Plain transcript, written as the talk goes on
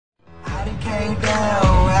came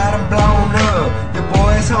down, had them blown up. The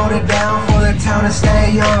boys hold it down for the town to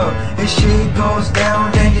stay up. If shit goes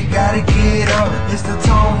down, then you gotta get up. It's the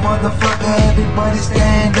tone, motherfucker, everybody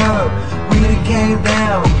stand up. We done came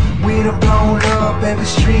down, we done blown up. Every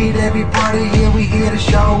street, every party here, we here to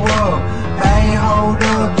show up. Hey, hold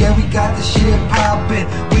up, yeah, we got the shit poppin'.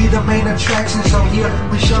 We the main attraction, so here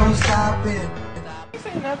we show stopping.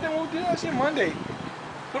 Say nothing, we'll do that shit Monday.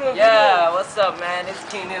 Yeah, what's up, man? It's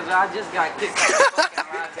King Nizzle. I just got kicked out of the fucking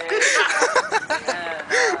library.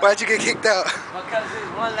 Why'd you get kicked out? Because this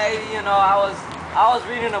one lady, you know, I was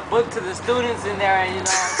reading a book to the students in there, and you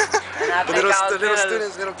know, and I think I was little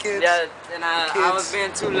students, little kids. Yeah, and I was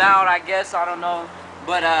being too loud, I guess. I don't know.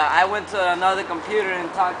 But I went to another computer and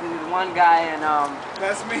talked to this one guy, and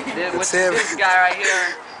that's me. This guy right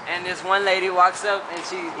here, and this one lady walks up, and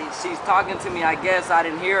she's talking to me. I guess I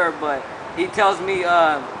didn't hear her, but he tells me,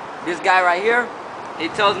 this guy right here, he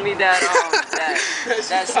tells me that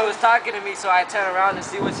that she was talking to me, so I turn around and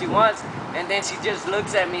see what she wants, and then she just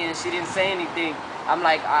looks at me and she didn't say anything. I'm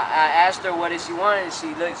like, I asked her what did she want, and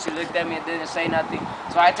she looked at me and didn't say nothing.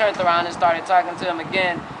 So I turned around and started talking to him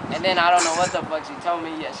again, and then I don't know what the fuck she told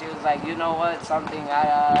me. Yeah, she was like, you know what, something. She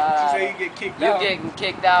said you get kicked out. You're getting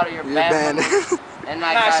kicked out, or you're banned. And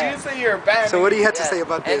like, nah, she didn't say you're banned. So what do you have to say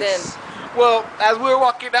about this? And then, well, as we were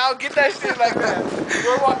walking out, get that shit like that.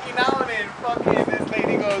 We're walking out and fucking this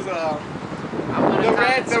lady goes, the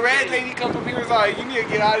red lady comes up here and is like, you need to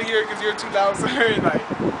get out of here because you're too loud, sir. And like,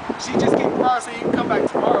 she just came around so you can come back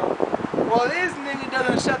tomorrow. Well, this nigga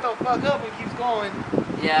doesn't shut the fuck up and keeps going.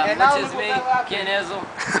 Yeah, and which is me, King Nizzle.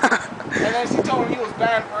 And then she told him he was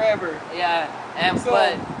banned forever. Yeah, and so,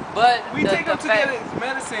 but we take him to get his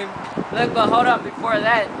medicine. Look, but hold up, before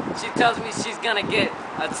that, she tells me she's gonna get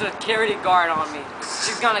a security guard on me.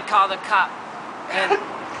 She's gonna call the cop. And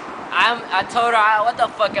I told her, what the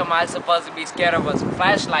fuck am I supposed to be scared of a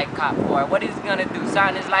flashlight cop for? What is he gonna do,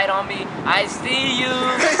 shine his light on me? I see you.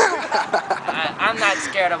 I'm not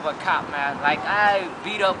scared of a cop, man. Like, I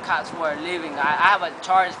beat up cops for a living. I have a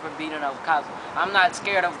charge for beating up cops. I'm not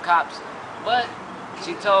scared of cops. But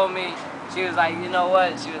she told me, she was like, you know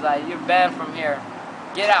what? She was like, you're banned from here.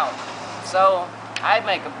 Get out. So I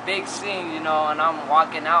make a big scene, you know, and I'm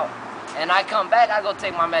walking out. And I come back, I go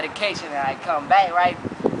take my medication, and I come back, right?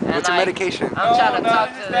 And what's your medication? I'm trying to talk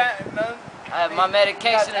to my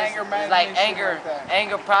medication is like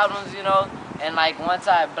anger problems, you know. And like once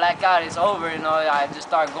I black out, it's over, you know. I just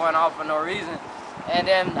start going off for no reason. And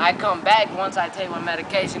then I come back once I take my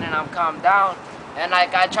medication and I'm calmed down. And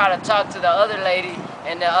like I try to talk to the other lady,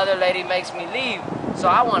 and the other lady makes me leave. So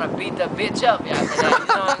I want to beat the bitch up after that, you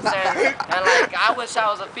know what I'm saying? And like I wish I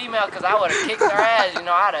was a female, because I would have kicked her ass, you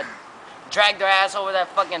know. I'd have dragged her ass over that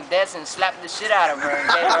fucking desk and slapped the shit out of her and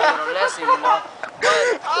gave her a little lesson, you know.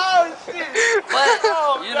 But, oh shit! But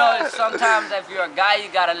you know, sometimes if you're a guy, you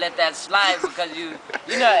gotta let that slide, because you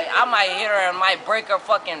know, I might hit her and might break her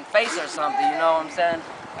fucking face or something, you know what I'm saying?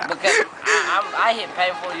 Because I hit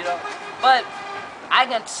painful, you know. But I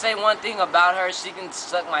can say one thing about her: she can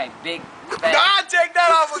suck my big fat. God, take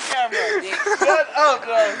that off of camera. Shut up,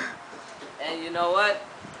 bro. And you know what?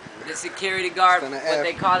 The security guard, what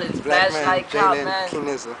they call it, flashlight cop, man. King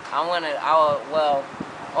Nizzle. Well,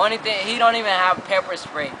 only thing, he don't even have pepper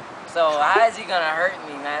spray. So how is he gonna hurt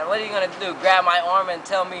me, man? What are you gonna do? Grab my arm and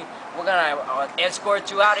tell me we're gonna escort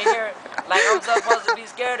you out of here? Like I'm supposed to be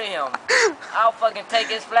scared of him? I'll fucking take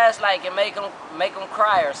his flashlight and make him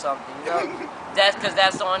cry or something, you know? That's because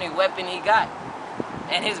that's the only weapon he got,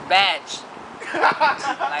 and his badge.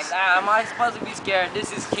 Like, am I supposed to be scared?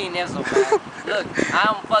 This is King Nizzle, man. Look,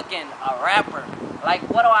 I'm fucking a rapper. Like,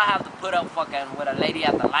 what do I have to put up fucking with a lady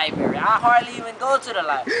at the library? I hardly even go to the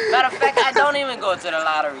library. Matter of fact, I don't even go to the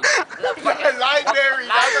lottery. Library.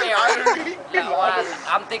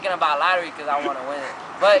 I'm thinking about lottery because I want to win it.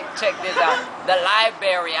 But check this out. The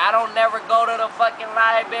library. I don't never go to the fucking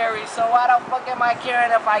library. So why the fuck am I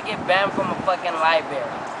caring if I get banned from a fucking library?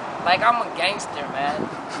 Like, I'm a gangster, man.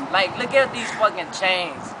 Like, look at these fucking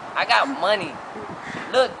chains. I got money.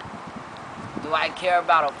 Look. Do I care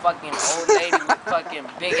about a fucking old lady with fucking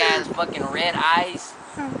big ass fucking red eyes?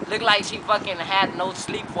 Look like she fucking had no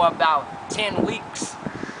sleep for about 10 weeks.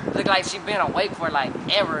 Look like she been awake for like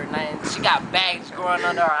ever, and she got bags growing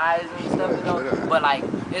under her eyes and stuff, you know. But like,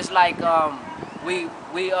 it's like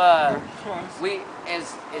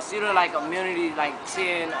it's either like immunity, like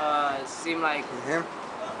seeing seem like. Him?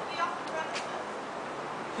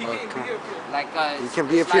 He can be up here. Like you can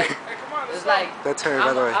be up here. Hey, come on, it's like that's her,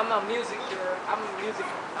 by the way. I'm a music girl. I'm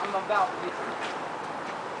about music.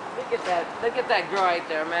 Look at that girl right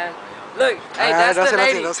there, man. Look, hey, that's don't the say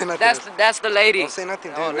nothing, lady. don't say nothing. That's the lady. Don't say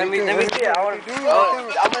nothing, dude. Oh, What let are me you doing? see it. I want What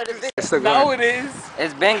are you doing? to. It's still Now going. it is.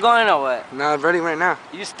 It's been going or what? No, it's ready right now.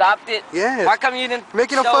 You stopped it? Yes. Why come you didn't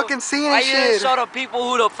Making a show, fucking scene and why you didn't shit. show the people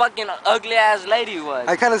who the fucking ugly ass lady was?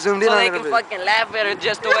 I kind of zoomed in so on they it a can bit. fucking laugh at her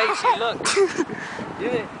just the way she looked.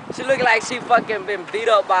 She looked like she fucking been beat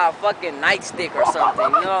up by a fucking nightstick or something,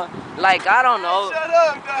 you know? Like, I don't know. Shut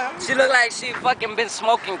up, guys. She looked like she fucking been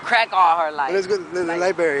smoking crack all her life. Let's go to the Like,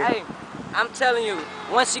 library. Hey, I'm telling you,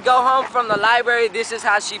 once she go home from the library, this is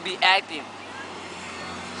how she be acting.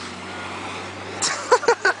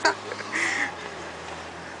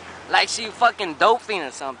 Like she fucking dope fiend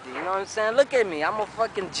or something, you know what I'm saying? Look at me, I'm a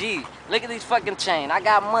fucking G. Look at these fucking chain, I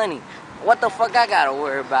got money. What the fuck I gotta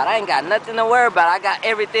worry about? I ain't got nothing to worry about. I got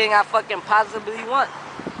everything I fucking possibly want.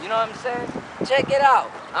 You know what I'm saying? Check it out.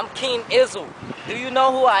 I'm King Nizzle. Do you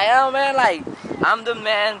know who I am, man? Like, I'm the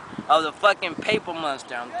man of the fucking paper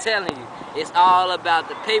monster. I'm telling you, it's all about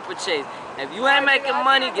the paper chase. If you ain't making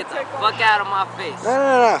money, get the fuck out of my face.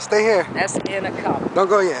 No, stay here. That's in a cop. Don't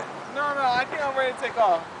go yet. No, I think I'm ready to take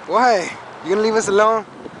off. Why? You gonna leave us alone?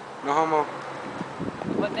 No homo.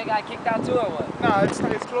 What, they got kicked out too or what? No, it's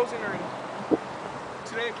closing already.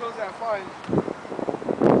 Today it closes at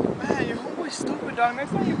 5. Man, your homeboy's stupid, dog.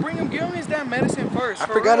 Next time you bring him, give him his damn medicine first. I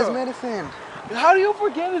for forgot real. his medicine. How do you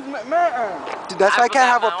forget his man? Dude, that's why I can't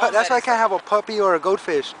have forgot my own that's why I can't have a puppy or a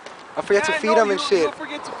goldfish. I forget to feed them and shit. You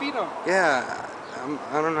forget to feed him. Yeah,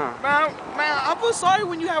 I don't know. Man, I feel sorry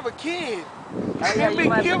when you have a kid. Yeah, you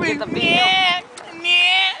might forget to feed him.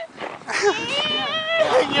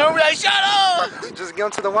 You'll be like, shut up! Just give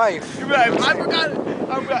them to the wife. You'll be like, I forgot it.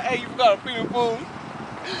 I'm like, hey, you forgot to feed him food.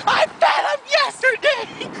 I fed him yesterday!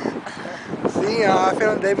 See, I fed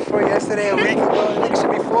him the day before yesterday, a week ago, the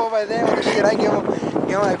week before by then, all the shit I give him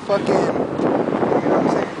like fucking, you know what I'm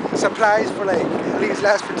saying, supplies for like, at least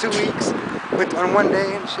last for 2 weeks, on one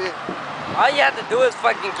day and shit. All you have to do is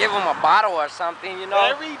fucking give him a bottle or something, you know?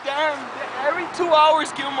 Every 2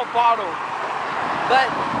 hours, give him a bottle. But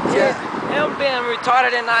Yeah. him being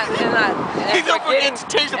retarded and He's gonna forget to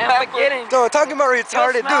change the pamper. So talking about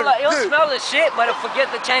retarded, He'll dude. smell the shit, but he'll forget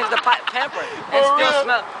to change the pamper. And For still real?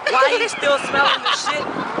 smell. Why he's still smelling the shit?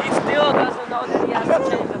 He still doesn't know that he has to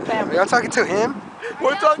change the Are pamper. y'all talking to him?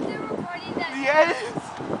 We're talking. Yes.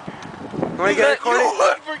 You wanna get recorded? You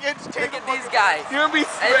would forget to change Look at these guys. You're gonna be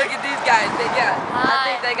Hey, look at these guys.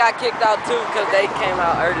 I think they got kicked out too because they came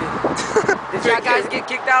out early. Did y'all guys get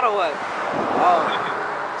kicked out or what? Oh.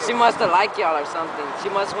 She must have liked y'all or something. She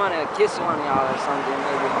must want to kiss one of y'all or something,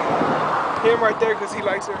 maybe. him right there because he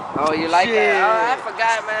likes her. Oh, you like Shit. that? Oh, I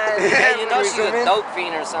forgot, man. Hey, you know she's a Zoom in. dope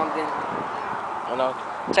fiend or something. You know?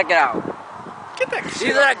 Check it out. Get that These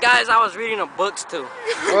shit. are the guys I was reading the books to.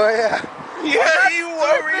 Oh yeah. Yeah, you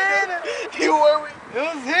worried. You worried. It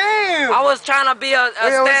was him. I was trying to be a it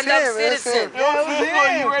was stand-up him, it was citizen. him. Yeah, it was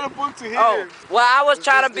him. You read a book to him. Oh, well, I was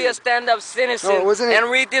trying to this be a dude. stand-up citizen No, wasn't it? and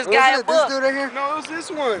read this guy a Wasn't it this book. dude right here? No, it was this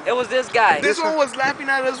one. It was this guy. This one was laughing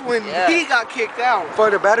at us when Yeah. he got kicked out. For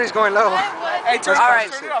the battery's going low. Hey, turn All it right,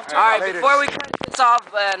 off, turn it off, turn it all off. right. Later. Before we cut this off,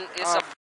 and it's a